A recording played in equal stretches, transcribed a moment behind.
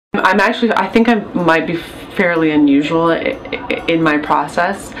I think I might be fairly unusual in my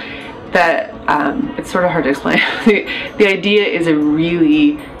process, that it's sort of hard to explain. The idea is a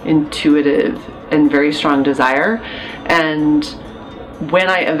really intuitive and very strong desire, and when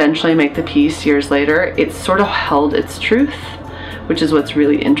I eventually make the piece years later, it's sort of held its truth, which is what's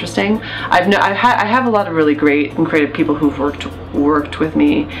really interesting. I have a lot of really great and creative people who've worked with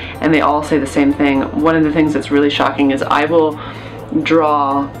me, and they all say the same thing. One of the things that's really shocking is I will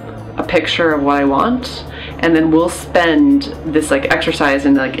draw a picture of what I want, and then we'll spend this like exercise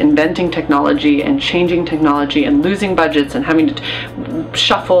in like inventing technology and changing technology and losing budgets and having to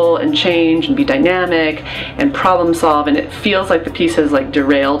shuffle and change and be dynamic and problem solve, and it feels like the piece has like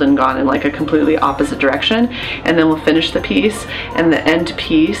derailed and gone in like a completely opposite direction. And then we'll finish the piece, and the end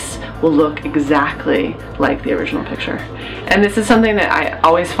piece will look exactly like the original picture. And this is something that I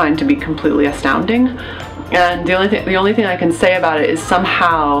always find to be completely astounding. And the only thing I can say about it is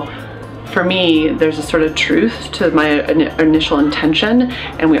somehow, for me, there's a sort of truth to my initial intention,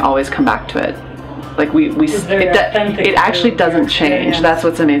 and we always come back to it. Like it actually doesn't change. That's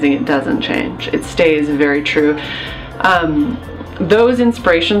what's amazing. It doesn't change. It stays very true. Those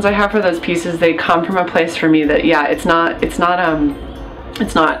inspirations I have for those pieces, they come from a place for me that, yeah, it's not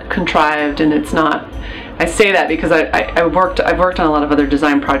contrived, and it's not. I say that because I've worked on a lot of other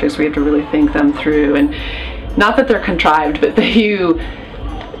design projects where you have to really think them through, and not that they're contrived, but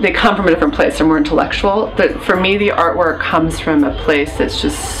they come from a different place. They're more intellectual. But for me, the artwork comes from a place that's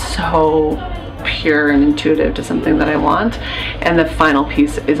just so pure and intuitive to something that I want, and the final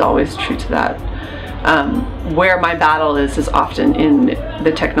piece is always true to that. Where my battle is often in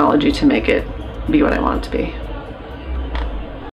the technology to make it be what I want it to be.